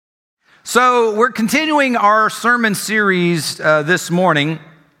So we're continuing our sermon series this morning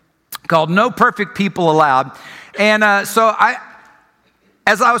called No Perfect People Allowed. And as I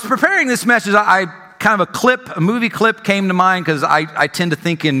was preparing this message, I kind of a movie clip came to mind because I tend to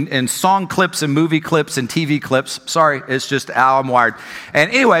think in song clips and movie clips and TV clips. Sorry, it's just how I'm wired.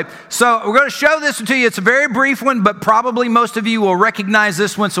 And anyway, so we're going to show this one to you. It's a very brief one, but probably most of you will recognize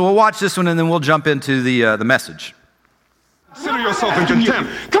this one. So we'll watch this one and then we'll jump into the message. Consider yourself in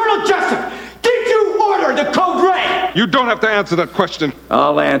contempt. Colonel Jessup, did you order the code red? You don't have to answer that question.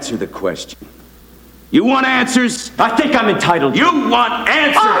 I'll answer the question. You want answers? I think I'm entitled. You want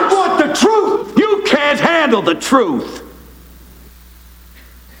answers? I want the truth! You can't handle the truth.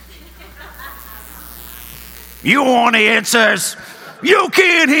 You want answers? You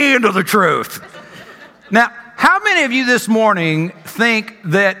can't handle the truth. Now, how many of you this morning think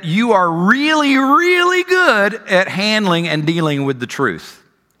that you are really, really good at handling and dealing with the truth?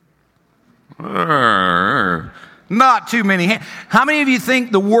 Not too many. How many of you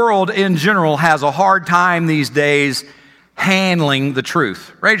think the world in general has a hard time these days handling the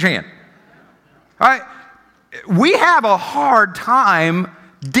truth? Raise your hand. All right. We have a hard time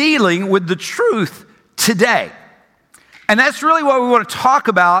dealing with the truth today. And that's really what we want to talk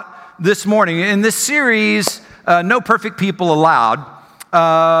about this morning. In this series, No Perfect People Allowed,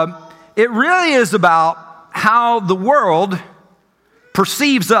 it really is about how the world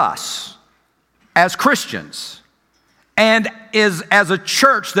perceives us as Christians and is as a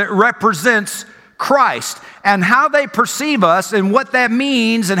church that represents Christ, and how they perceive us and what that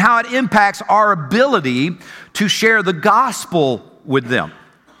means and how it impacts our ability to share the gospel with them.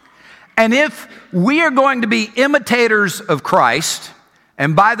 And if we are going to be imitators of Christ,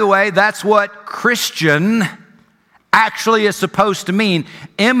 and by the way, that's what Christian actually is supposed to mean,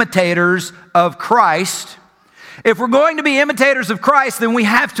 imitators of Christ. If we're going to be imitators of Christ, then we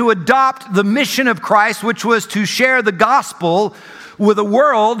have to adopt the mission of Christ, which was to share the gospel with a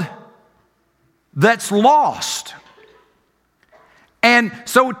world that's lost. And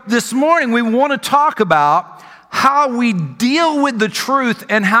so this morning we want to talk about how we deal with the truth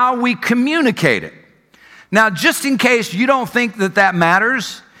and how we communicate it. Now, just in case you don't think that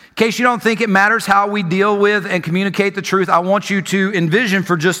matters, in case you don't think it matters how we deal with and communicate the truth, I want you to envision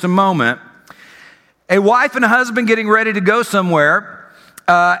for just a moment a wife and a husband getting ready to go somewhere,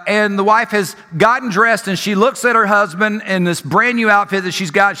 and the wife has gotten dressed and she looks at her husband in this brand new outfit that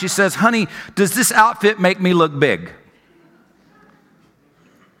she's got. She says, "Honey, does this outfit make me look big?"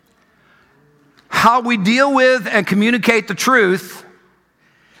 How we deal with and communicate the truth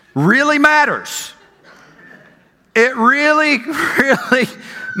really matters. It really, really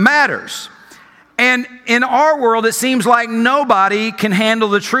matters. And in our world, it seems like nobody can handle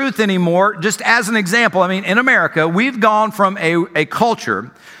the truth anymore. Just as an example, I mean, in America, we've gone from a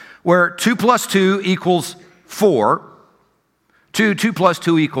culture where 2 + 2 = 4 to 2 +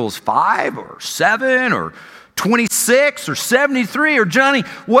 2 = 5 or 7 or 26 or 73 or Johnny,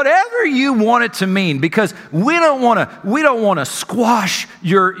 whatever you want it to mean, because we don't want to squash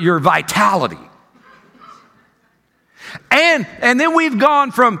your vitality. And then we've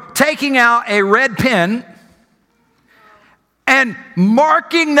gone from taking out a red pen and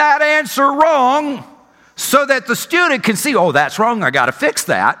marking that answer wrong so that the student can see, oh, that's wrong, I got to fix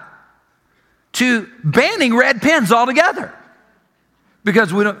that, to banning red pens altogether.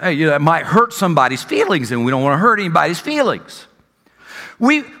 Because it might hurt somebody's feelings and we don't want to hurt anybody's feelings.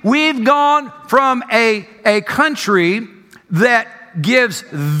 We've gone from a country that gives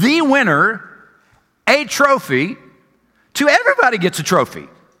the winner a trophy to everybody gets a trophy.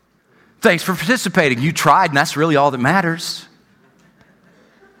 Thanks for participating. You tried, and that's really all that matters.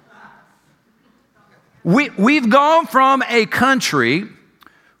 We've gone from a country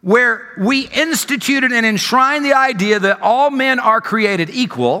where we instituted and enshrined the idea that all men are created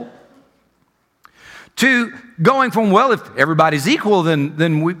equal to going from, well, if everybody's equal, then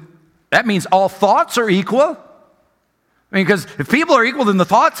that means all thoughts are equal. I mean, because if people are equal, then the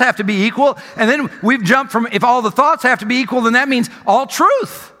thoughts have to be equal. And then we've jumped from, if all the thoughts have to be equal, then that means all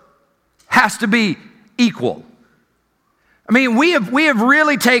truth has to be equal. I mean, we have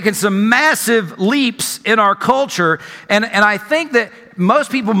really taken some massive leaps in our culture. And I think that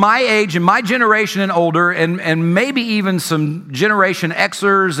most people my age and my generation and older, and maybe even some Generation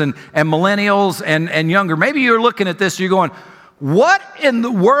Xers and millennials and younger, maybe you're looking at this and you're going, what in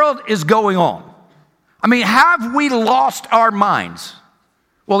the world is going on? I mean, have we lost our minds?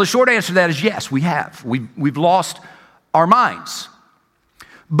 Well, the short answer to that is yes, we have. We've lost our minds.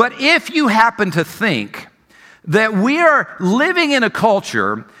 But if you happen to think that we are living in a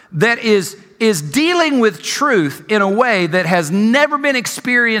culture that is dealing with truth in a way that has never been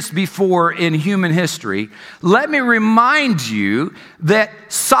experienced before in human history. Let me remind you that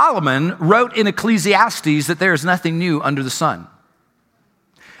Solomon wrote in Ecclesiastes that there is nothing new under the sun.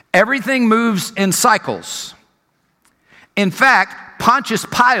 Everything moves in cycles. In fact, Pontius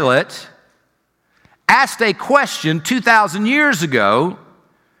Pilate asked a question 2,000 years ago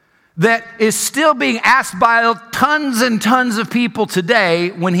that is still being asked by tons and tons of people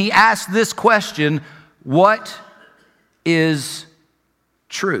today when he asked this question: what is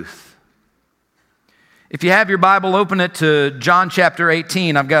truth? If you have your Bible, open it to John chapter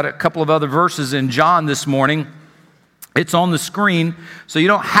 18. I've got a couple of other verses in John this morning. It's on the screen, so you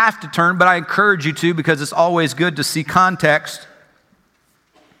don't have to turn, but I encourage you to, because it's always good to see context.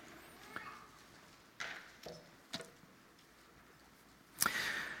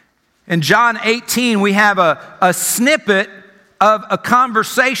 In John 18, we have a snippet of a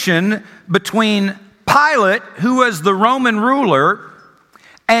conversation between Pilate, who was the Roman ruler,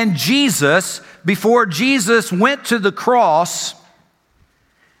 and Jesus before Jesus went to the cross.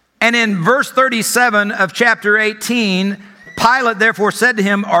 And in verse 37 of chapter 18, Pilate therefore said to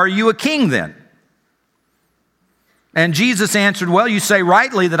him, "Are you a king then?" And Jesus answered, "Well, you say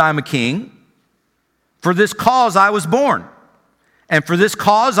rightly that I'm a king. For this cause I was born. And for this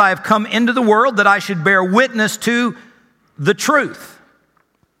cause I have come into the world, that I should bear witness to the truth.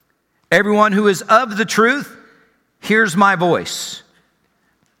 Everyone who is of the truth hears my voice."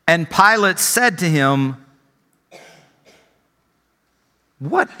 And Pilate said to him,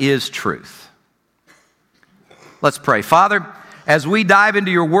 "What is truth?" Let's pray. Father, as we dive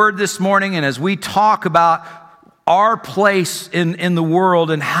into your word this morning, and as we talk about our place in the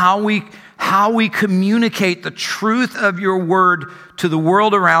world and how we communicate the truth of your word to the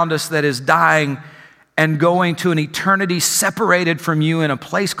world around us that is dying and going to an eternity separated from you in a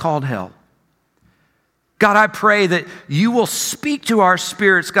place called hell. God, I pray that you will speak to our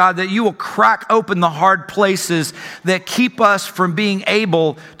spirits, God, that you will crack open the hard places that keep us from being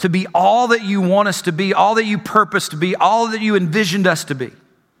able to be all that you want us to be, all that you purpose to be, all that you envisioned us to be.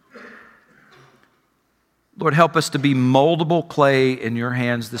 Lord, help us to be moldable clay in your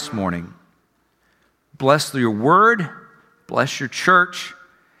hands this morning. Bless your word. Bless your church.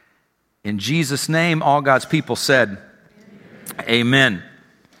 In Jesus' name, all God's people said, Amen.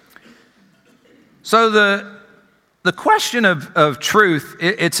 So the question of truth,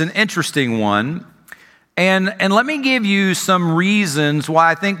 it's an interesting one. And let me give you some reasons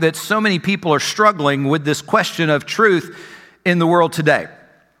why I think that so many people are struggling with this question of truth in the world today.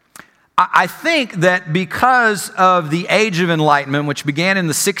 I think that because of the Age of Enlightenment, which began in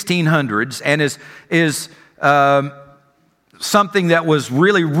the 1600s and is something that was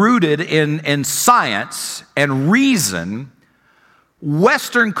really rooted in science and reason,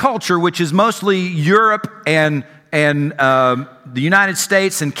 Western culture, which is mostly Europe and the United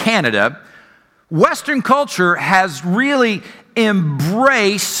States and Canada, Western culture has really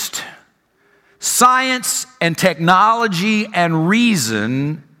embraced science and technology and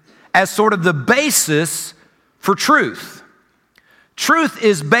reason as sort of the basis for truth. Truth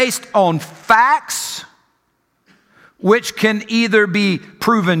is based on facts, which can either be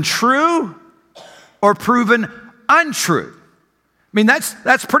proven true or proven untrue. I mean,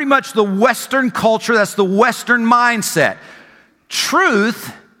 that's pretty much the Western culture, that's the Western mindset.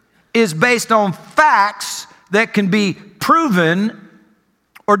 Truth is based on facts that can be proven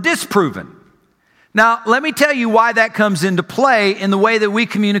or disproven. Now, let me tell you why that comes into play in the way that we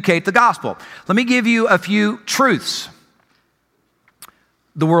communicate the gospel. Let me give you a few truths.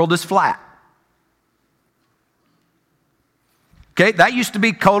 The world is flat. Okay, that used to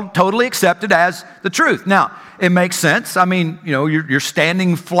be totally accepted as the truth. Now, it makes sense. I mean, you know, you're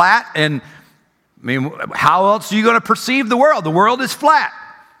standing flat, and I mean, how else are you going to perceive the world? The world is flat.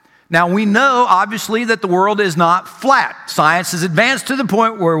 Now, we know, obviously, that the world is not flat. Science has advanced to the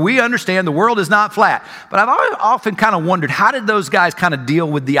point where we understand the world is not flat. But I've often kind of wondered, how did those guys kind of deal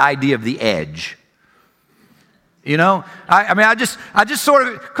with the idea of the edge? You know, I just sort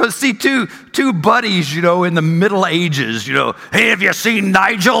of, because see two buddies, you know, in the Middle Ages, you know, "Hey, have you seen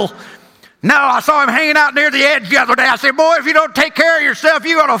Nigel? No, I saw him hanging out near the edge the other day. I said, boy, if you don't take care of yourself,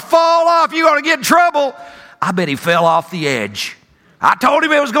 you're going to fall off. You're going to get in trouble." I bet he fell off the edge. I told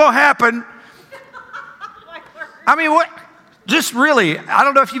him it was going to happen. I mean, what? Just really, I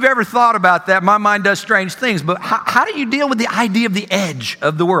don't know if you've ever thought about that. My mind does strange things, but how do you deal with the idea of the edge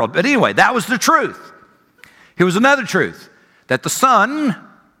of the world? But anyway, that was the truth. Here was another truth, that the sun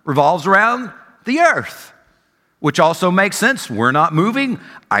revolves around the earth. which also makes sense. We're not moving.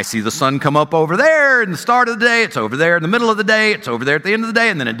 I see the sun come up over there in the start of the day. It's over there in the middle of the day. It's over there at the end of the day.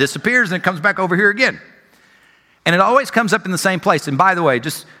 And then it disappears and it comes back over here again. And it always comes up in the same place. And by the way,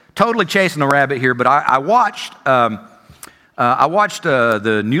 just totally chasing a rabbit here, but I watched the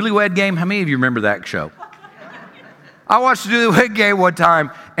Newlywed Game. How many of you remember that show? I watched the Newlywed Game one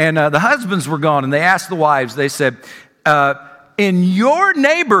time, and the husbands were gone, and they asked the wives, they said, in your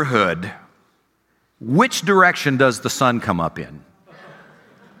neighborhood, which direction does the sun come up in?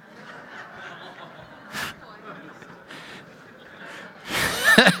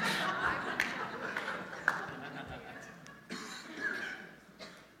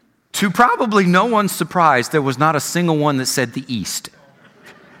 To probably no one's surprise, there was not a single one that said the east.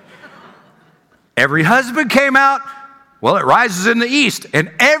 Every husband came out, well, it rises in the east.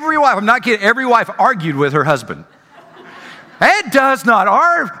 And every wife, I'm not kidding, every wife argued with her husband. It does not.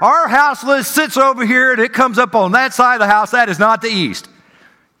 Our house list sits over here and it comes up on that side of the house. That is not the east.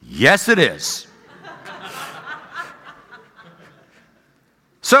 Yes, it is.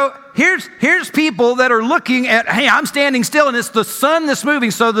 So here's people that are looking at, hey, I'm standing still and it's the sun that's moving.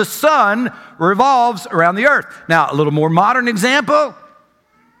 So the sun revolves around the earth. Now, a little more modern example,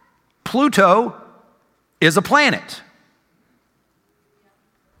 Pluto is a planet.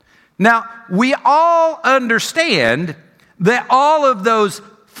 Now, we all understand that all of those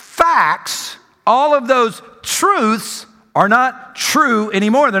facts, all of those truths are not true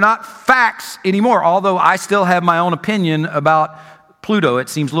anymore. They're not facts anymore, although I still have my own opinion about Pluto. It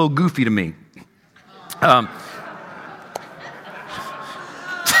seems a little goofy to me. So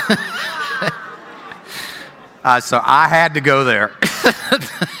I had to go there.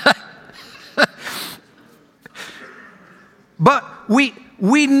 But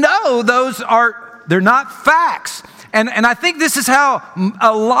we know they're not facts. And I think this is how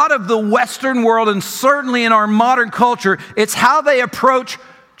a lot of the Western world, and certainly in our modern culture, it's how they approach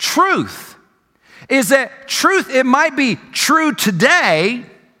truth. Is that truth, it might be true today,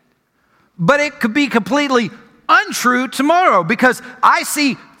 but it could be completely untrue tomorrow, because I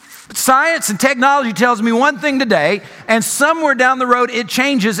see science and technology tells me one thing today, and somewhere down the road it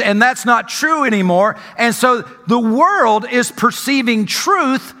changes, and that's not true anymore. And so the world is perceiving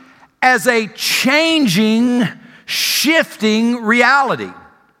truth as a changing, shifting reality.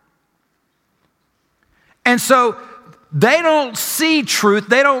 And so they don't see truth,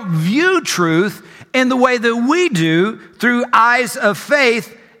 they don't view truth in the way that we do, through eyes of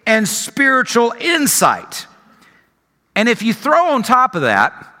faith and spiritual insight. And if you throw on top of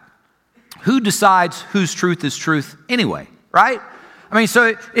that, who decides whose truth is truth anyway, right? I mean,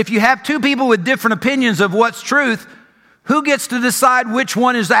 so if you have two people with different opinions of what's truth, who gets to decide which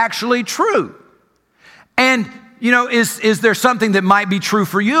one is actually true? And, you know, is there something that might be true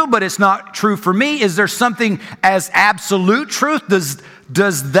for you, but it's not true for me? Is there something as absolute truth?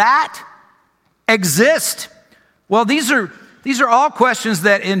 Does that exist? Well, these are all questions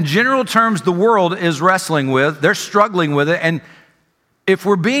that in general terms the world is wrestling with. They're struggling with it. And if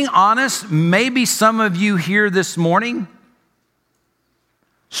we're being honest, maybe some of you here this morning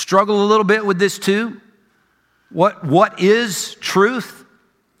struggle a little bit with this too. What is truth?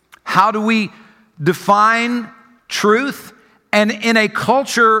 How do we define truth? And in a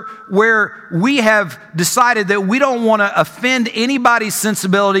culture where we have decided that we don't want to offend anybody's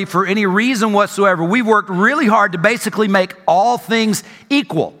sensibility for any reason whatsoever, we've worked really hard to basically make all things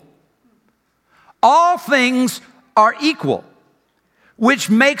equal. All things are equal, which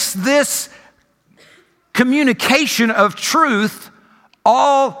makes this communication of truth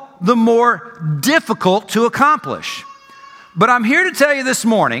all the more difficult to accomplish. But I'm here to tell you this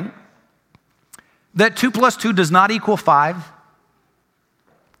morning that 2 plus 2 does not equal 5.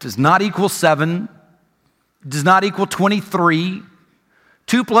 Does not equal 7, does not equal 23.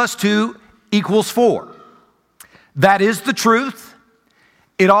 2 plus 2 equals 4. That is the truth.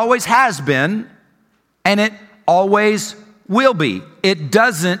 It always has been, and it always will be. It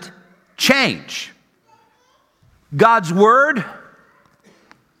doesn't change. God's word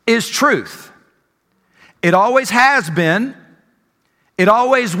is truth. It always has been, it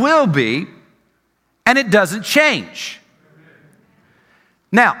always will be, and it doesn't change.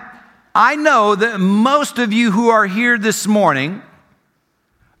 Now, I know that most of you who are here this morning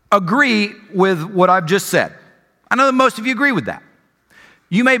agree with what I've just said. I know that most of you agree with that.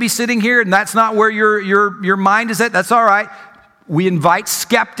 You may be sitting here and that's not where your mind is at. That's all right. We invite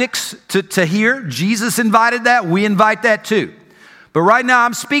skeptics to hear. Jesus invited that. We invite that too. But right now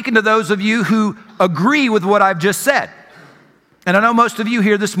I'm speaking to those of you who agree with what I've just said. And I know most of you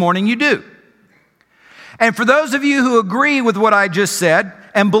here this morning, you do. And for those of you who agree with what I just said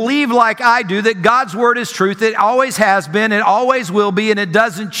and believe like I do that God's word is truth, it always has been, it always will be, and it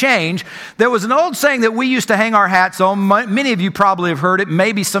doesn't change. There was an old saying that we used to hang our hats on. Many of you probably have heard it.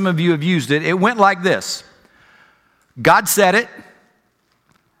 Maybe some of you have used it. It went like this. God said it,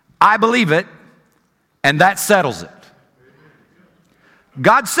 I believe it, and that settles it.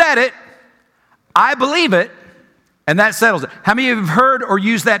 God said it, I believe it, and that settles it. How many of you have heard or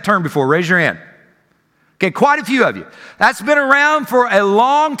used that term before? Raise your hand. Okay, quite a few of you. That's been around for a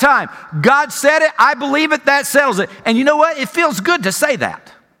long time. God said it, I believe it, that settles it. And you know what? It feels good to say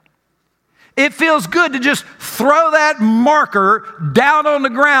that. It feels good to just throw that marker down on the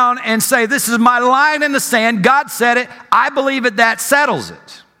ground and say, this is my line in the sand. God said it, I believe it, that settles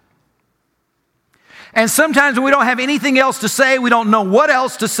it. And sometimes when we don't have anything else to say, we don't know what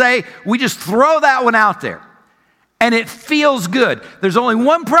else to say, we just throw that one out there. And it feels good. There's only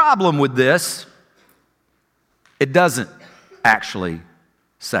one problem with this. It doesn't actually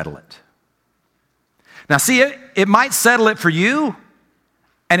settle it. Now see, it might settle it for you,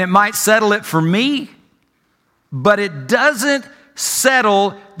 and it might settle it for me, but it doesn't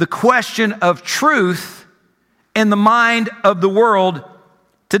settle the question of truth in the mind of the world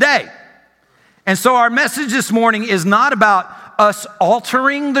today. And so our message this morning is not about us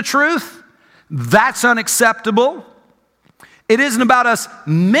altering the truth. That's unacceptable. It isn't about us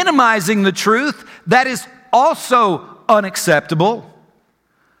minimizing the truth. That is also unacceptable.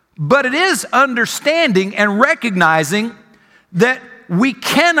 But it is understanding and recognizing that we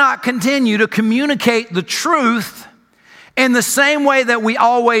cannot continue to communicate the truth in the same way that we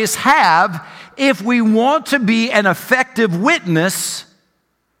always have if we want to be an effective witness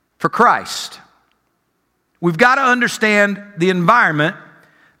for Christ. We've got to understand the environment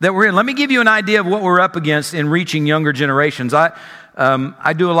that we're in. Let me give you an idea of what we're up against in reaching younger generations.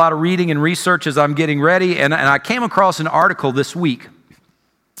 I do a lot of reading and research as I'm getting ready, and I came across an article this week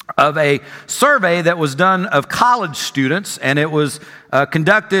of a survey that was done of college students, and it was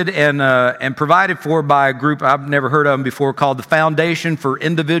conducted and provided for by a group I've never heard of them before called the Foundation for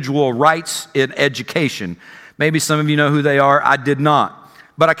Individual Rights in Education. Maybe some of you know who they are. I did not.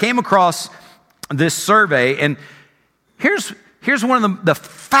 But I came across this survey, and here's one of the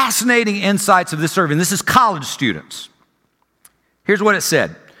fascinating insights of this survey, and this is college students. Here's what it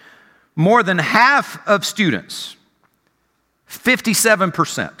said. More than half of students,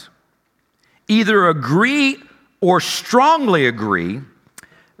 57%, either agree or strongly agree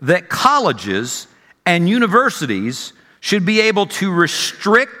that colleges and universities should be able to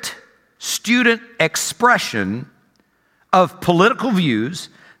restrict student expression of political views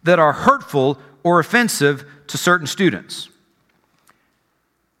that are hurtful or offensive to certain students.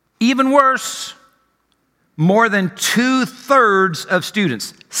 Even worse, more than 2/3 of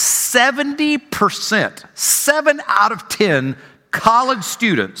students, 70%, 7 out of 10 college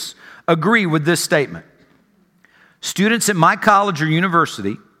students agree with this statement. Students at my college or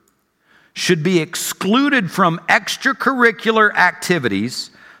university should be excluded from extracurricular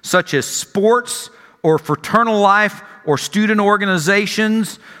activities such as sports or fraternal life or student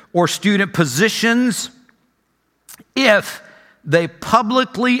organizations or student positions if they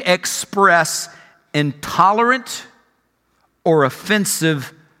publicly express intolerant or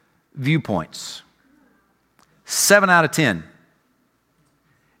offensive viewpoints. 7 out of 10.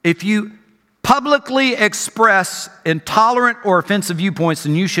 If you publicly express intolerant or offensive viewpoints,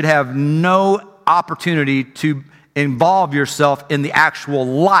 then you should have no opportunity to involve yourself in the actual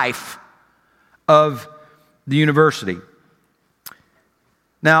life of the university.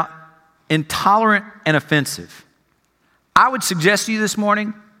 Now, intolerant and offensive. I would suggest to you this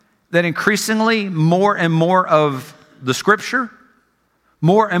morning that increasingly more and more of the Scripture,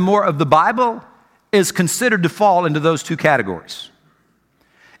 more and more of the Bible is considered to fall into those two categories.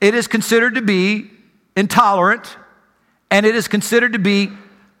 It is considered to be intolerant, and it is considered to be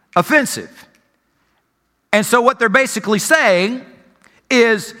offensive. And so what they're basically saying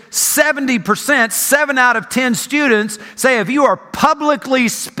is 70%, 7 out of 10 students say if you are publicly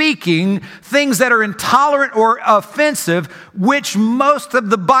speaking things that are intolerant or offensive, which most of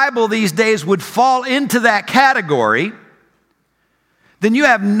the Bible these days would fall into that category, then you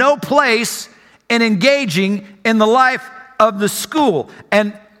have no place in engaging in the life of the school.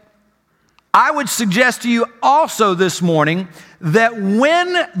 And I would suggest to you also this morning that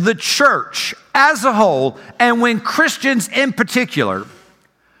when the church as a whole, and when Christians in particular,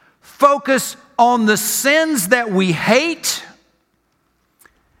 focus on the sins that we hate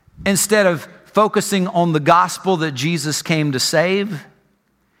instead of focusing on the gospel that Jesus came to save,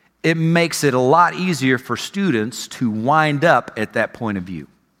 it makes it a lot easier for students to wind up at that point of view.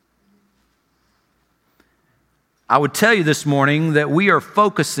 I would tell you this morning that we are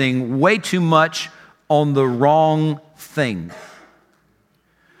focusing way too much on the wrong thing.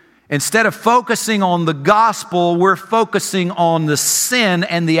 Instead of focusing on the gospel, we're focusing on the sin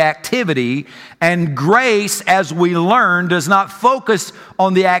and the activity. And grace, as we learn, does not focus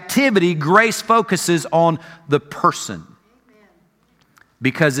on the activity. Grace focuses on the person.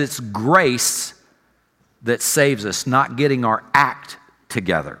 Because it's grace that saves us, not getting our act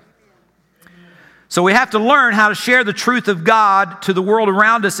together. So we have to learn how to share the truth of God to the world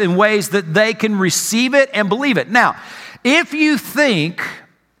around us in ways that they can receive it and believe it. Now, if you think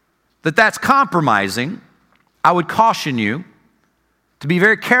that that's compromising, I would caution you to be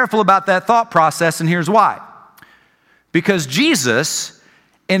very careful about that thought process, and here's why. Because Jesus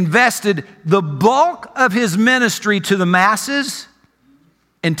invested the bulk of his ministry to the masses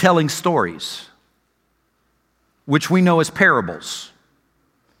in telling stories, which we know as parables.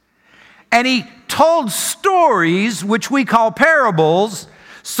 And he told stories, which we call parables,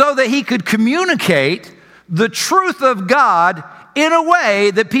 so that he could communicate the truth of God in a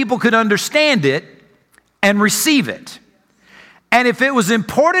way that people could understand it and receive it. And if it was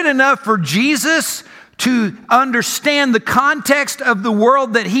important enough for Jesus to understand the context of the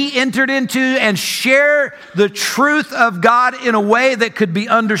world that he entered into and share the truth of God in a way that could be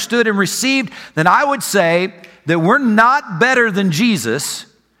understood and received, then I would say that we're not better than Jesus.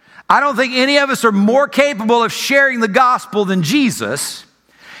 I don't think any of us are more capable of sharing the gospel than Jesus.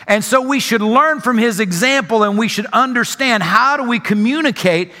 And so we should learn from his example, and we should understand how do we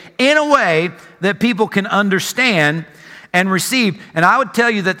communicate in a way that people can understand and receive. And I would tell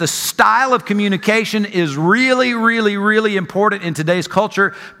you that the style of communication is really, really, really important in today's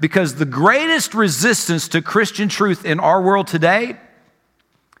culture, because the greatest resistance to Christian truth in our world today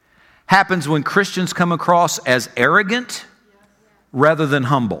happens when Christians come across as arrogant rather than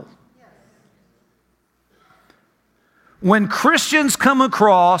humble. When Christians come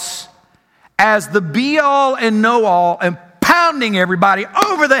across as the be-all and know-all and pounding everybody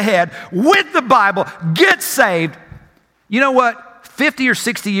over the head with the Bible, get saved. You know what? 50 or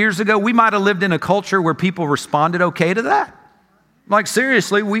 60 years ago, we might have lived in a culture where people responded okay to that. Like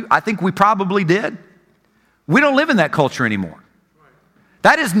seriously, I think we probably did. We don't live in that culture anymore.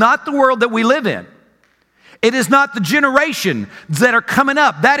 That is not the world that we live in. It is not the generation that are coming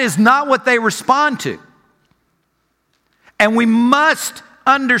up. That is not what they respond to. And we must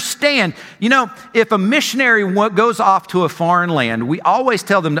understand, if a missionary goes off to a foreign land, we always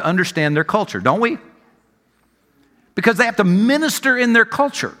tell them to understand their culture, don't we? Because they have to minister in their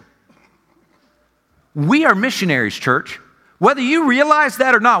culture. We are missionaries, church. Whether you realize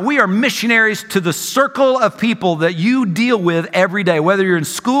that or not, we are missionaries to the circle of people that you deal with every day. Whether you're in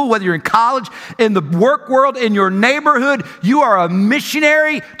school, whether you're in college, in the work world, in your neighborhood, you are a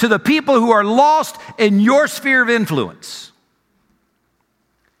missionary to the people who are lost in your sphere of influence.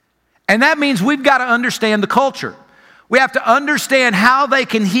 And that means we've got to understand the culture. We have to understand how they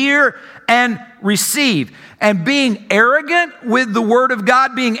can hear and receive. And being arrogant with the Word of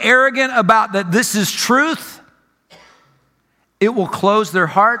God, being arrogant about that this is truth, it will close their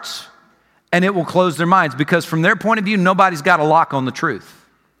hearts and it will close their minds, because from their point of view, nobody's got a lock on the truth.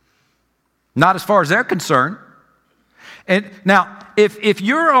 Not as far as they're concerned. And now, if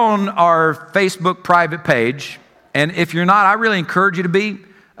you're on our Facebook private page, and if you're not, I really encourage you to be.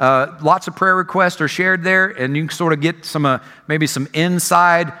 Lots of prayer requests are shared there, and you can sort of get some maybe some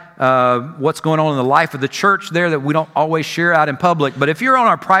inside what's going on in the life of the church there that we don't always share out in public. But if you're on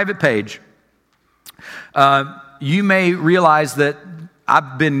our private page, you may realize that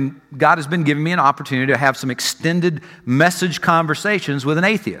God has been giving me an opportunity to have some extended message conversations with an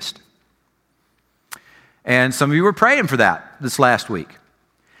atheist. And some of you were praying for that this last week.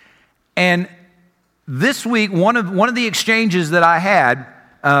 And this week, one of the exchanges that I had,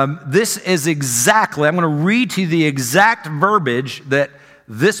 this is exactly, I'm going to read to you the exact verbiage that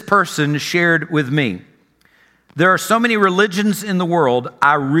this person shared with me. There are so many religions in the world,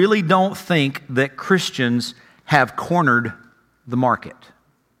 I really don't think that Christians have cornered the market.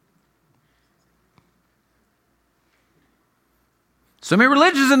 So many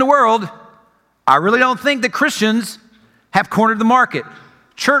religions in the world, I really don't think that Christians have cornered the market.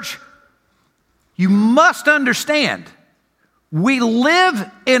 Church, you must understand, we live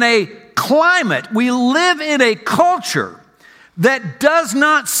in a climate, we live in a culture that does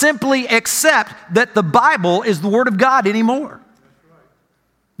not simply accept that the Bible is the Word of God anymore.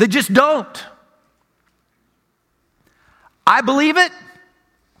 They just don't. I believe it,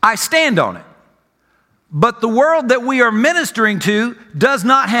 I stand on it. But the world that we are ministering to does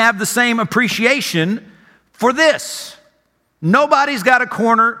not have the same appreciation for this. Nobody's got a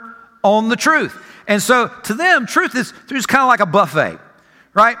corner on the truth. And so to them, truth is kind of like a buffet,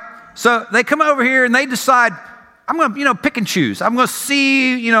 right? So they come over here and they decide, I'm going to, pick and choose. I'm going to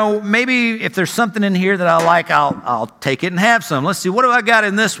see, maybe if there's something in here that I like, I'll take it and have some. Let's see, what do I got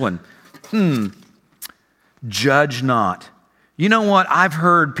in this one? Judge not. You know what? I've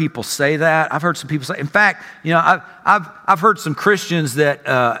heard people say that. I've heard some people say, in fact, I've heard some Christians that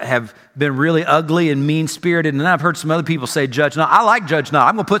have been really ugly and mean-spirited, and then I've heard some other people say judge not. I like judge not.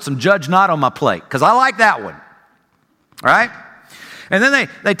 I'm going to put some judge not on my plate because I like that one, right? And then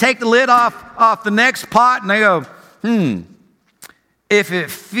they take the lid off the next pot and they go, if it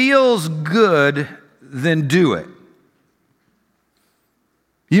feels good, then do it.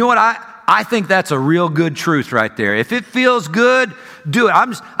 You know what? I think that's a real good truth right there. If it feels good, do it.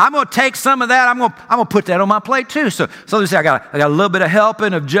 I'm going to take some of that. I'm going to put that on my plate too. So they say I got a little bit of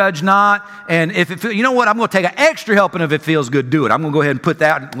helping of judge not, and if it feels, you know what? I'm going to take an extra helping of it feels good. Do it. I'm going to go ahead and put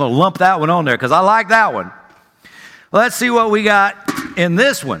that. I'm going to lump that one on there because I like that one. Let's see what we got in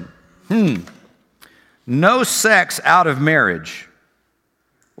this one. No sex out of marriage.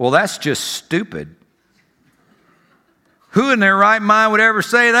 Well, that's just stupid. Who in their right mind would ever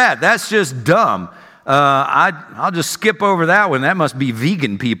say that? That's just dumb. I'll just skip over that one. That must be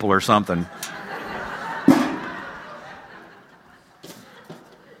vegan people or something.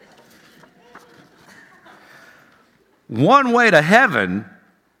 One way to heaven.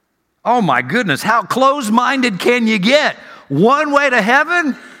 Oh my goodness, how close-minded can you get? One way to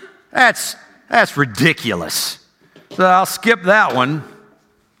heaven? That's ridiculous. So I'll skip that one.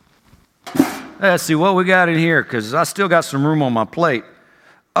 Let's see what we got in here because I still got some room on my plate.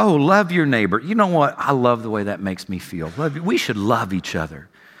 Oh, love your neighbor. You know what? I love the way that makes me feel. We should love each other.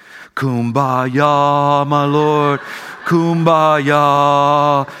 Kumbaya, my Lord.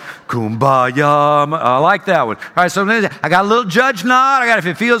 Kumbaya. Kumbaya. I like that one. All right, so I got a little judge not. I got if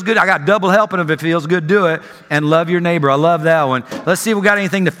it feels good. I got double helping if it feels good, do it. And love your neighbor. I love that one. Let's see if we got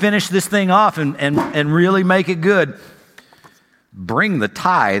anything to finish this thing off and really make it good. Bring the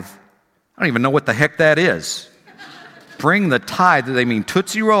tithe. I don't even know what the heck that is. Bring the tithe. Do they mean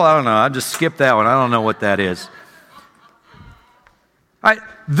Tootsie Roll? I don't know. I just skipped that one. I don't know what that is. All right,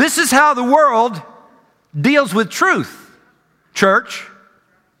 this is how the world deals with truth, church.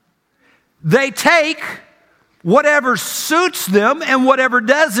 They take whatever suits them and whatever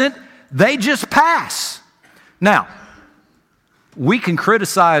doesn't, they just pass. Now, we can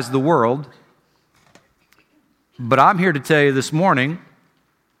criticize the world, but I'm here to tell you this morning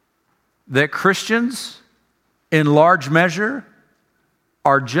that Christians, in large measure,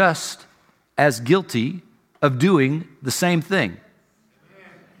 are just as guilty of doing the same thing.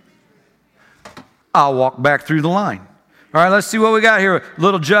 I'll walk back through the line. All right, let's see what we got here.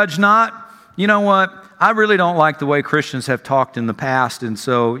 Little judge not. You know what? I really don't like the way Christians have talked in the past, and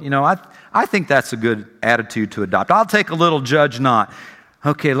so, I think that's a good attitude to adopt. I'll take a little judge not.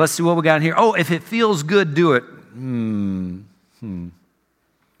 Okay, let's see what we got in here. Oh, if it feels good, do it.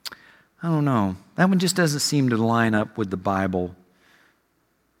 I don't know. That one just doesn't seem to line up with the Bible.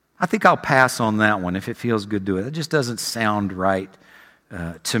 I think I'll pass on that one. If it feels good, do it. It just doesn't sound right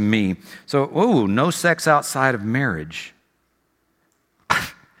to me. So, no sex outside of marriage.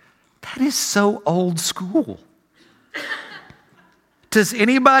 That is so old school. Does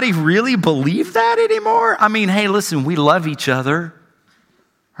anybody really believe that anymore? I mean, hey, listen, we love each other,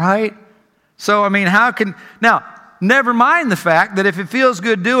 right? So, now, never mind the fact that if it feels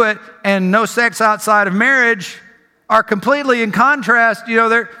good, do it, and no sex outside of marriage are completely in contrast.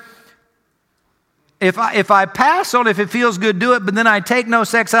 If I pass on if it feels good, do it, but then I take no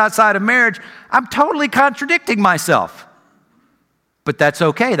sex outside of marriage, I'm totally contradicting myself. But that's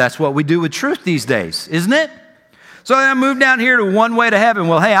okay. That's what we do with truth these days, isn't it? So I move down here to one way to heaven.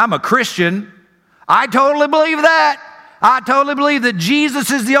 Well, hey, I'm a Christian. I totally believe that. I totally believe that Jesus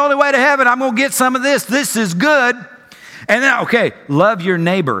is the only way to heaven. I'm going to get some of this. This is good. And then, okay, love your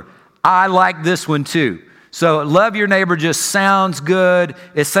neighbor. I like this one too. So love your neighbor just sounds good.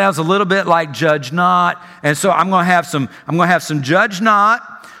 It sounds a little bit like judge not. And so I'm going to have some judge not.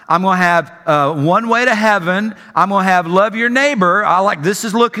 I'm going to have one way to heaven. I'm going to have love your neighbor. This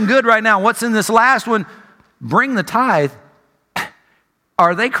is looking good right now. What's in this last one? Bring the tithe.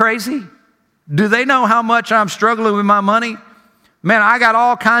 Are they crazy? Do they know how much I'm struggling with my money? Man, I got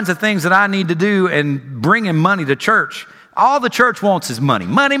all kinds of things that I need to do and bringing money to church. All the church wants is money.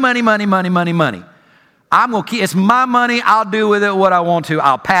 Money, money, money, money, money, money. It's my money. I'll do with it what I want to.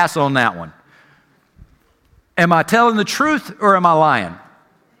 I'll pass on that one. Am I telling the truth or am I lying?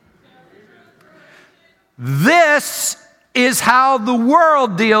 This is how the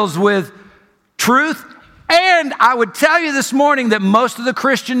world deals with truth And I would tell you this morning that most of the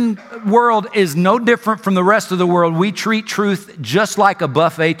Christian world is no different from the rest of the world. We treat truth just like a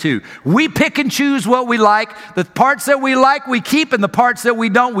buffet too. We pick and choose what we like. The parts that we like, we keep, and the parts that we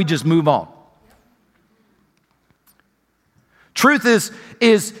don't, we just move on. Truth is,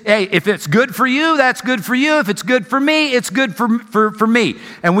 hey, if it's good for you, that's good for you. If it's good for me, it's good for me.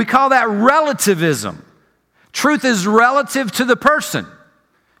 And we call that relativism. Truth is relative to the person.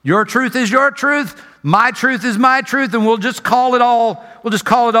 Your truth is your truth. My truth is my truth, and we'll just call it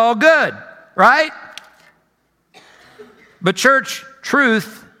all good, right? But church,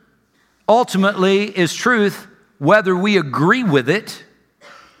 truth ultimately is truth whether we agree with it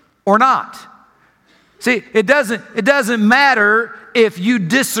or not. See, it doesn't matter if you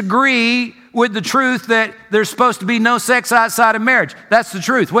disagree with the truth that there's supposed to be no sex outside of marriage. That's the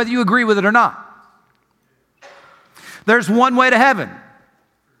truth, whether you agree with it or not. There's one way to heaven.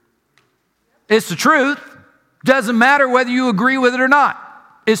 It's the truth. Doesn't matter whether you agree with it or not.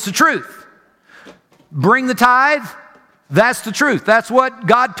 It's the truth. Bring the tithe. That's the truth. That's what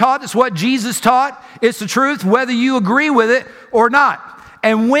God taught. That's what Jesus taught. It's the truth whether you agree with it or not.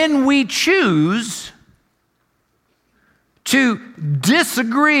 And when we choose to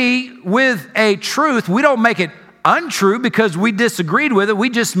disagree with a truth, we don't make it untrue because we disagreed with it. We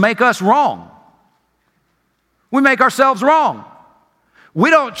just make us wrong. We make ourselves wrong. We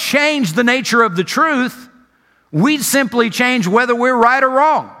don't change the nature of the truth. We simply change whether we're right or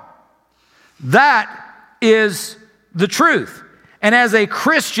wrong. That is the truth. And as a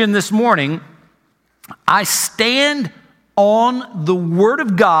Christian this morning, I stand on the Word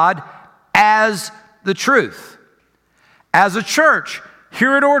of God as the truth. As a church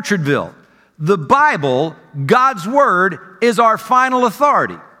here at Orchardville, the Bible, God's Word, is our final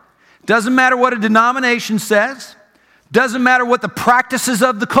authority. Doesn't matter what a denomination says. Doesn't matter what the practices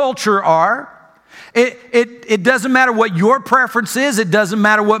of the culture are. It doesn't matter what your preference is. It doesn't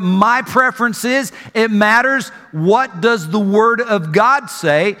matter what my preference is. It matters what does the Word of God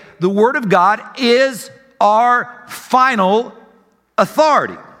say. The Word of God is our final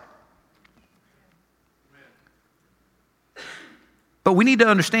authority. But we need to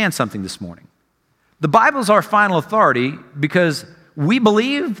understand something this morning. The Bible is our final authority because we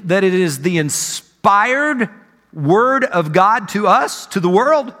believe that it is the inspired Word of God to us, to the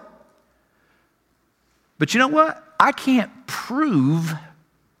world. But you know what? I can't prove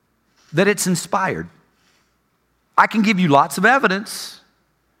that it's inspired. I can give you lots of evidence,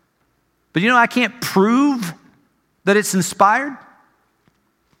 but I can't prove that it's inspired.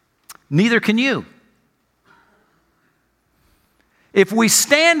 Neither can you. If we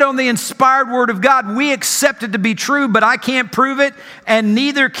stand on the inspired Word of God, we accept it to be true, but I can't prove it, and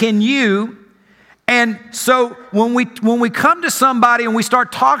neither can you. And so when we come to somebody and we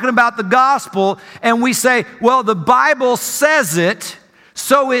start talking about the gospel and we say, well, the Bible says it,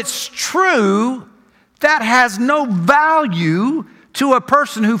 so it's true, that has no value to a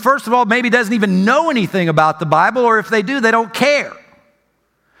person who, first of all, maybe doesn't even know anything about the Bible, or if they do, they don't care.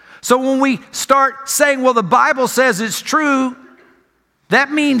 So when we start saying, well, the Bible says it's true,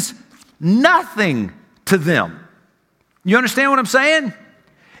 that means nothing to them. You understand what I'm saying?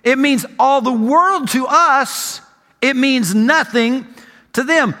 It means all the world to us. It means nothing to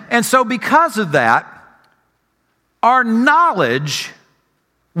them. And so because of that, our knowledge,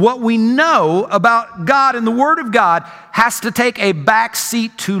 what we know about God and the Word of God, has to take a back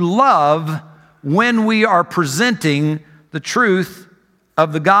seat to love when we are presenting the truth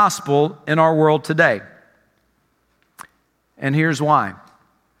of the gospel in our world today. And here's why.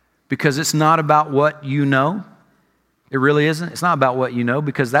 Because it's not about what you know. It really isn't. It's not about what you know,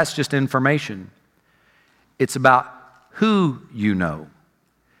 because that's just information. It's about who you know.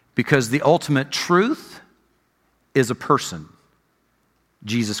 Because the ultimate truth is a person,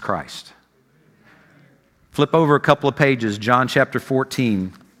 Jesus Christ. Flip over a couple of pages, John chapter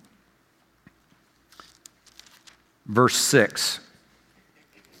 14, verse 6.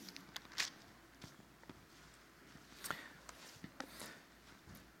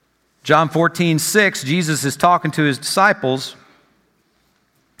 John 14:6, Jesus is talking to his disciples,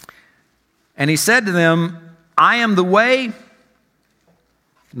 and he said to them, I am the way,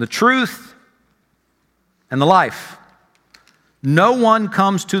 the truth, and the life. No one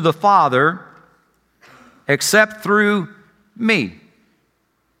comes to the Father except through me.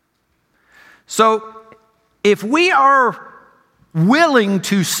 So, if we are willing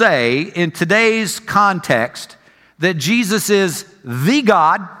to say, in today's context, that Jesus is the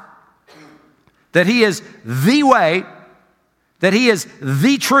God, that He is the way, that He is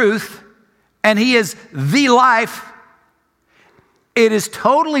the truth, and He is the life, It is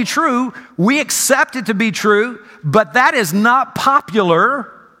totally true. We accept it to be true, but that is not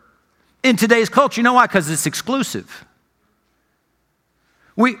popular in today's culture. You know why? Because it's exclusive.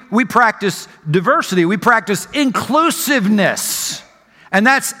 We practice diversity. We practice inclusiveness, and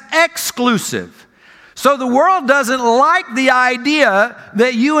that's exclusive. So the world doesn't like the idea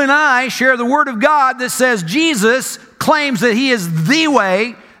that you and I share the Word of God that says Jesus claims that He is the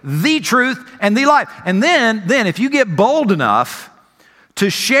way, the truth, and the life. And then if you get bold enough to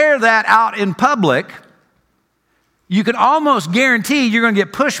share that out in public, you can almost guarantee you're going to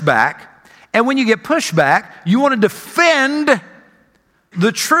get pushback. And when you get pushback, you want to defend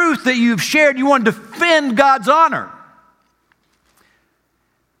the truth that you've shared. You want to defend God's honor.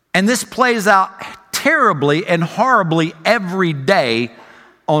 And this plays out terribly and horribly every day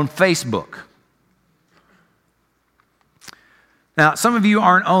on Facebook. Now, some of you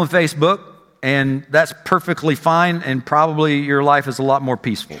aren't on Facebook, and that's perfectly fine, and probably your life is a lot more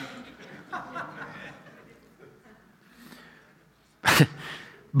peaceful.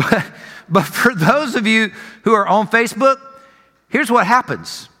 But for those of you who are on Facebook, here's what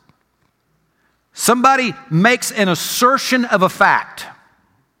happens. Somebody makes an assertion of a fact,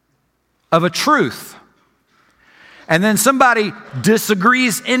 of a truth, and then somebody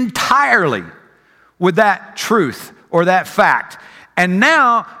disagrees entirely with that truth or that fact. And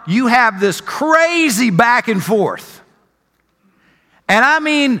now you have this crazy back and forth. And I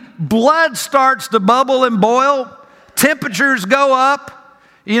mean, blood starts to bubble and boil, temperatures go up,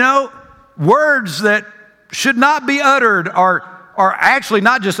 words that should not be uttered are actually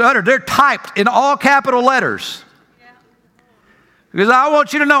not just uttered, they're typed in all capital letters. Because I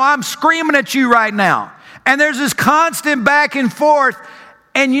want you to know I'm screaming at you right now. And there's this constant back and forth.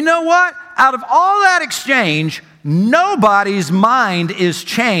 And you know what? Out of all that exchange, nobody's mind is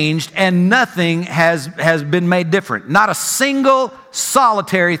changed and nothing has been made different. Not a single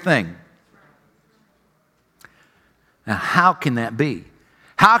solitary thing. Now, how can that be?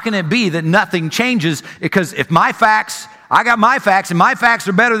 How can it be that nothing changes? Because if I got my facts, and my facts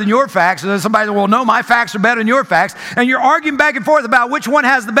are better than your facts, and then somebody says, well, no, my facts are better than your facts, and you're arguing back and forth about which one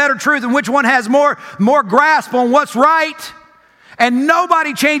has the better truth and which one has more grasp on what's right, and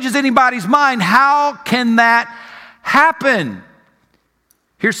nobody changes anybody's mind. How can that happen?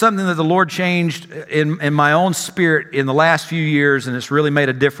 Here's something that the Lord changed in my own spirit in the last few years, and it's really made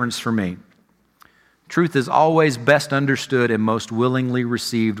a difference for me. Truth is always best understood and most willingly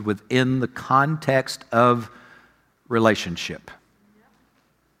received within the context of relationship.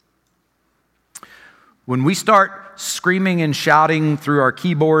 When we start screaming and shouting through our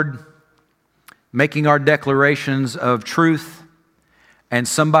keyboard, making our declarations of truth, and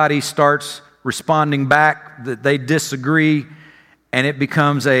somebody starts responding back that they disagree, and it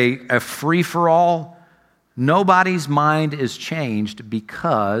becomes a free-for-all, nobody's mind is changed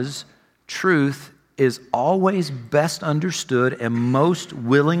because truth is always best understood and most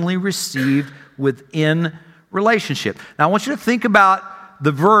willingly received within relationship. Now, I want you to think about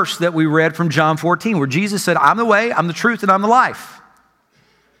the verse that we read from John 14, where Jesus said, I'm the way, I'm the truth, and I'm the life.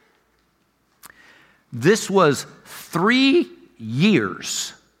 This was 3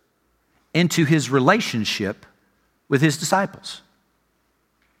 years into his relationship with his disciples.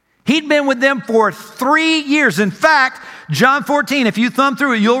 He'd been with them for 3 years. In fact, John 14, if you thumb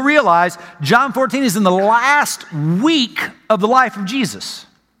through it, you'll realize John 14 is in the last week of the life of Jesus.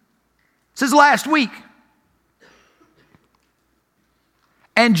 It's his last week.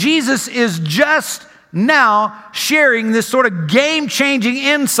 And Jesus is just now sharing this sort of game-changing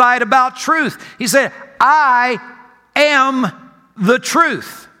insight about truth. He said, I am the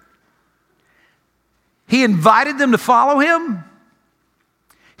truth. He invited them to follow him.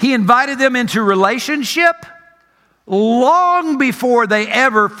 He invited them into relationship long before they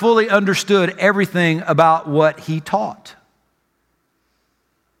ever fully understood everything about what he taught.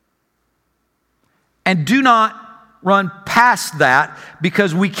 And do not run past that,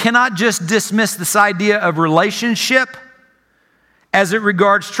 because we cannot just dismiss this idea of relationship as it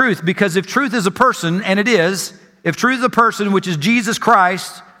regards truth. Because if truth is a person, and it is, if truth is a person, which is Jesus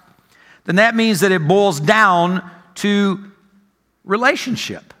Christ, then that means that it boils down to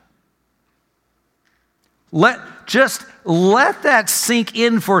relationship. Let that sink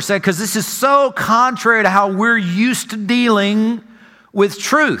in for a second, because this is so contrary to how we're used to dealing with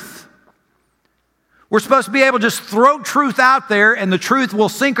truth. We're supposed to be able to just throw truth out there and the truth will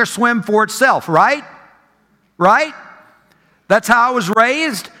sink or swim for itself, right? Right? That's how I was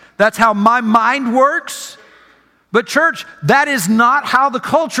raised. That's how my mind works. But church, that is not how the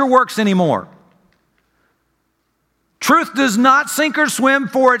culture works anymore. Truth does not sink or swim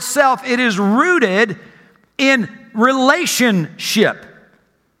for itself. It is rooted in relationship.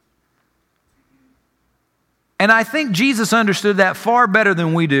 And I think Jesus understood that far better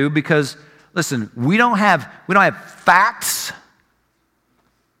than we do because, listen, we don't have facts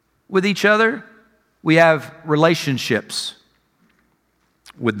with each other. We have relationships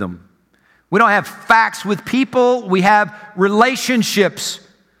with them. We don't have facts with people. We have relationships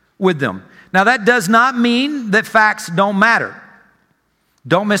with them. Now, that does not mean that facts don't matter.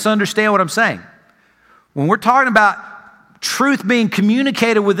 Don't misunderstand what I'm saying. When we're talking about truth being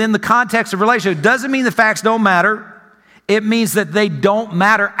communicated within the context of relationship, it doesn't mean the facts don't matter. It means that they don't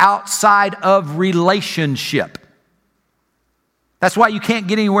matter outside of relationship. That's why you can't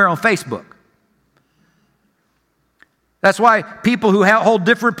get anywhere on Facebook. That's why people who hold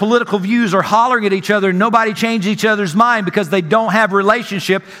different political views are hollering at each other and nobody changes each other's mind because they don't have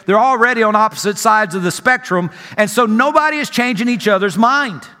relationship. They're already on opposite sides of the spectrum, and so nobody is changing each other's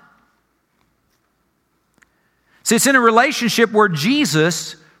mind. See, it's in a relationship where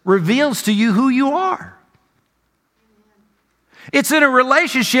Jesus reveals to you who you are. It's in a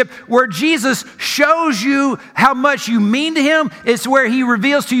relationship where Jesus shows you how much you mean to Him. It's where He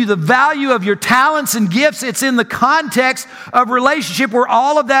reveals to you the value of your talents and gifts. It's in the context of relationship where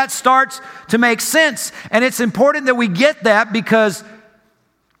all of that starts to make sense. And it's important that we get that because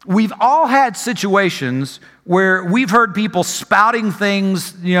we've all had situations where we've heard people spouting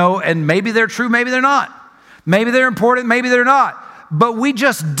things, and maybe they're true, maybe they're not. Maybe they're important, maybe they're not. But we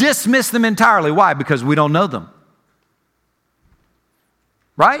just dismiss them entirely. Why? Because we don't know them.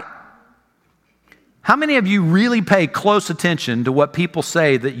 Right? How many of you really pay close attention to what people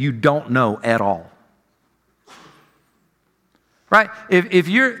say that you don't know at all? Right? If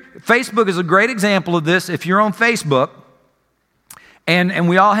you're, Facebook is a great example of this. If you're on Facebook, and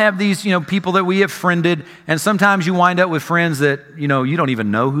we all have these, people that we have friended, and sometimes you wind up with friends that, you don't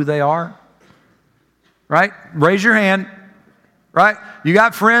even know who they are. Right? Raise your hand. Right? You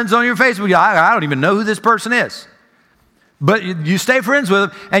got friends on your Facebook. I don't even know who this person is. But you stay friends with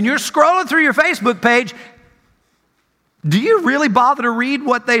them, and you're scrolling through your Facebook page. Do you really bother to read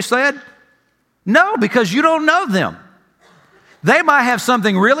what they said? No, because you don't know them. They might have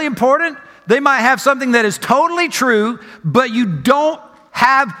something really important. They might have something that is totally true, but you don't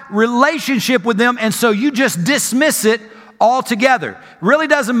have relationship with them, and so you just dismiss it altogether. It really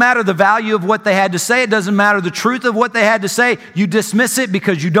doesn't matter the value of what they had to say. It doesn't matter the truth of what they had to say. You dismiss it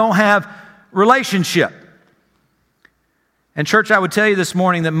because you don't have relationship. And church, I would tell you this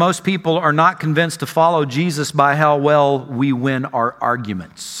morning that most people are not convinced to follow Jesus by how well we win our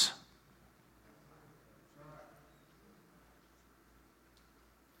arguments.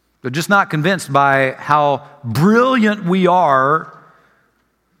 They're just not convinced by how brilliant we are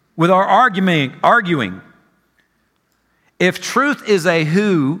with our arguing. If truth is a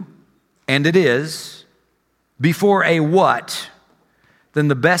who, and it is, before a what, then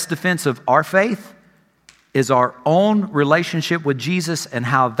the best defense of our faith is our own relationship with Jesus and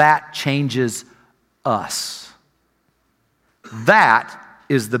how that changes us. That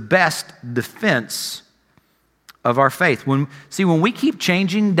is the best defense of our faith. When we keep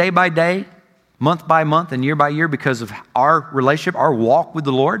changing day by day, month by month, and year by year because of our relationship, our walk with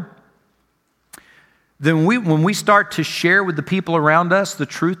the Lord, then when we start to share with the people around us the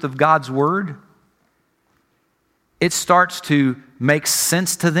truth of God's Word, it starts to make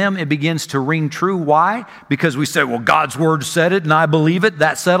sense to them. It begins to ring true. Why? Because we say, well, God's Word said it and I believe it.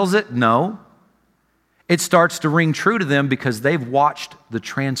 That settles it. No. It starts to ring true to them because they've watched the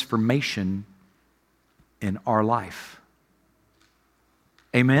transformation in our life.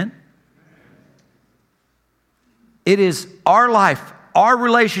 Amen? It is our life, our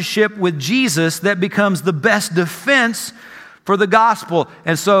relationship with Jesus that becomes the best defense for the gospel.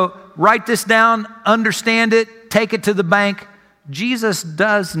 And so write this down, understand it, take it to the bank. Jesus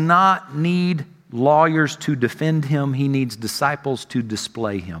does not need lawyers to defend him. He needs disciples to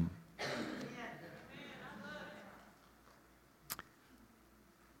display him.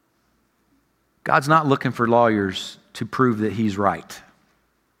 God's not looking for lawyers to prove that he's right.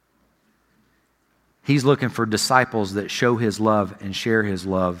 He's looking for disciples that show his love and share his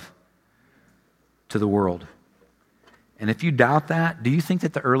love to the world. And if you doubt that, do you think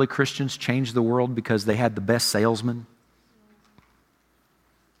that the early Christians changed the world because they had the best salesman?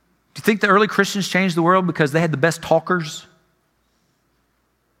 Do you think the early Christians changed the world because they had the best talkers?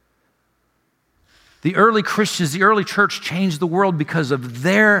 The early Christians, the early church changed the world because of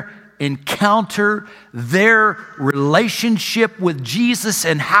their encounter, their relationship with Jesus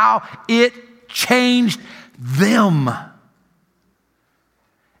and how it changed them.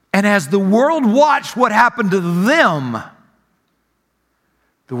 And as the world watched what happened to them,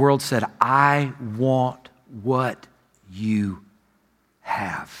 the world said, I want what you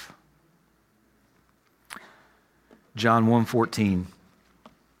have. John 1:14.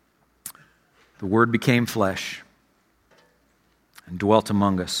 The Word became flesh and dwelt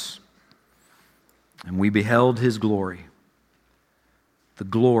among us, and we beheld His glory, the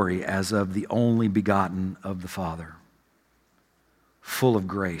glory as of the only begotten of the Father, full of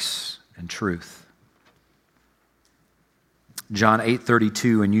grace and truth. John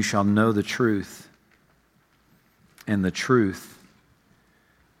 8:32, and you shall know the truth, and the truth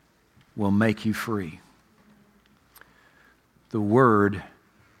will make you free. The Word,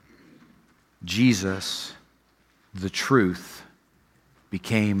 Jesus, the truth,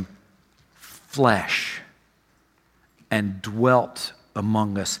 became flesh and dwelt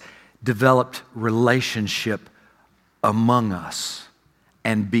among us, developed relationship among us.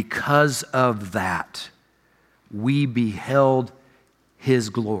 And because of that, we beheld His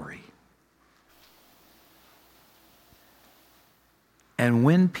glory. And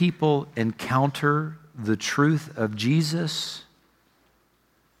when people encounter the truth of Jesus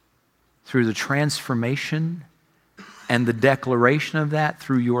through the transformation and the declaration of that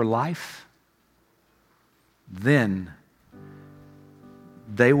through your life, then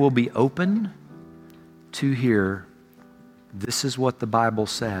they will be open to hear, this is what the Bible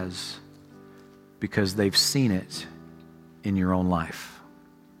says, because they've seen it in your own life.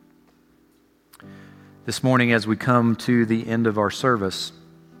 This morning, as we come to the end of our service,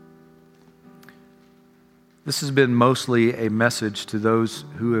 this has been mostly a message to those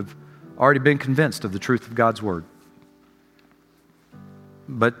who have already been convinced of the truth of God's Word.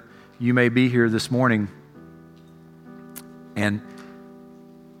 But you may be here this morning and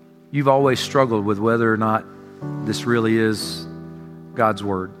you've always struggled with whether or not this really is God's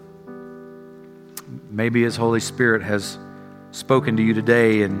Word. Maybe His Holy Spirit has spoken to you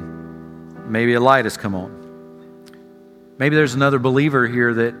today and maybe a light has come on. Maybe there's another believer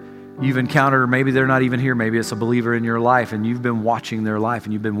here that you've encountered, or maybe they're not even here. Maybe it's a believer in your life and you've been watching their life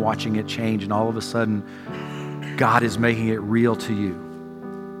and you've been watching it change, and all of a sudden God is making it real to you.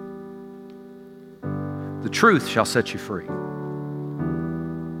 The truth shall set you free.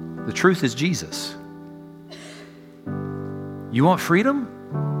 The truth is Jesus. You want freedom?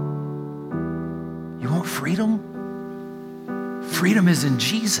 You want freedom? Freedom is in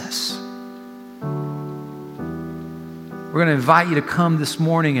Jesus. We're going to invite you to come this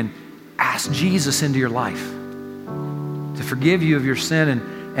morning and ask Jesus into your life to forgive you of your sin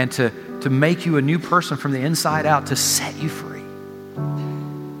and to make you a new person from the inside out, to set you free.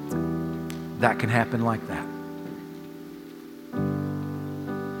 That can happen like that.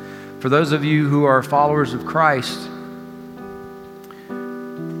 For those of you who are followers of Christ,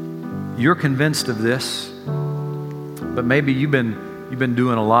 you're convinced of this, but maybe you've been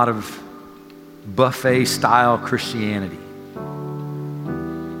doing a lot of buffet-style Christianity.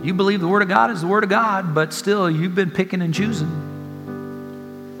 You believe the Word of God is the Word of God, but still you've been picking and choosing.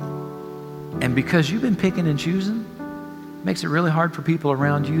 And because you've been picking and choosing, it makes it really hard for people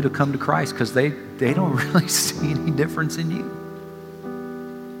around you to come to Christ, because they don't really see any difference in you.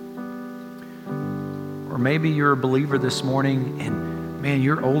 Or maybe you're a believer this morning and, man,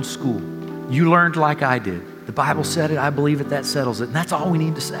 you're old school. You learned like I did. The Bible said it, I believe it, that settles it. And that's all we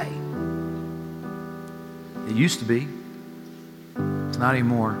need to say. It used to be. It's not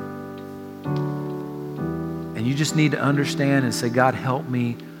anymore. And you just need to understand and say, God, help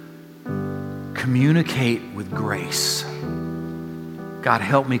me communicate with grace. God,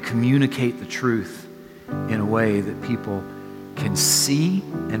 help me communicate the truth in a way that people can see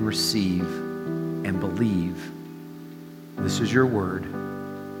and receive and believe this is your word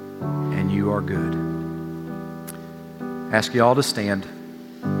and you are good. I ask you all to stand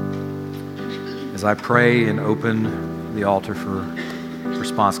as I pray and open the altar for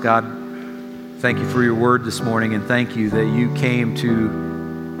response. God, thank you for your word this morning, and thank you that you came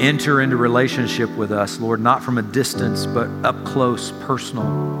to enter into relationship with us, Lord, not from a distance, but up close, personal.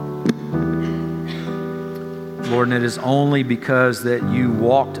 Lord, and it is only because that you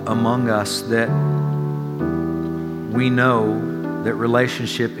walked among us that we know that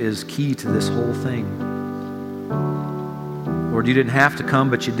relationship is key to this whole thing. Lord, you didn't have to come,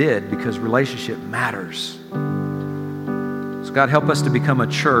 but you did, because relationship matters. So God, help us to become a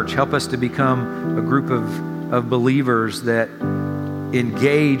church. Help us to become a group of believers that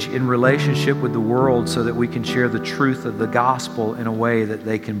engage in relationship with the world so that we can share the truth of the gospel in a way that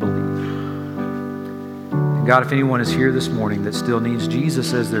they can believe. And God, if anyone is here this morning that still needs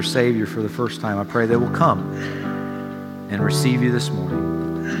Jesus as their Savior for the first time, I pray they will come and receive you this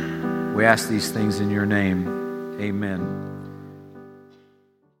morning. We ask these things in your name. Amen.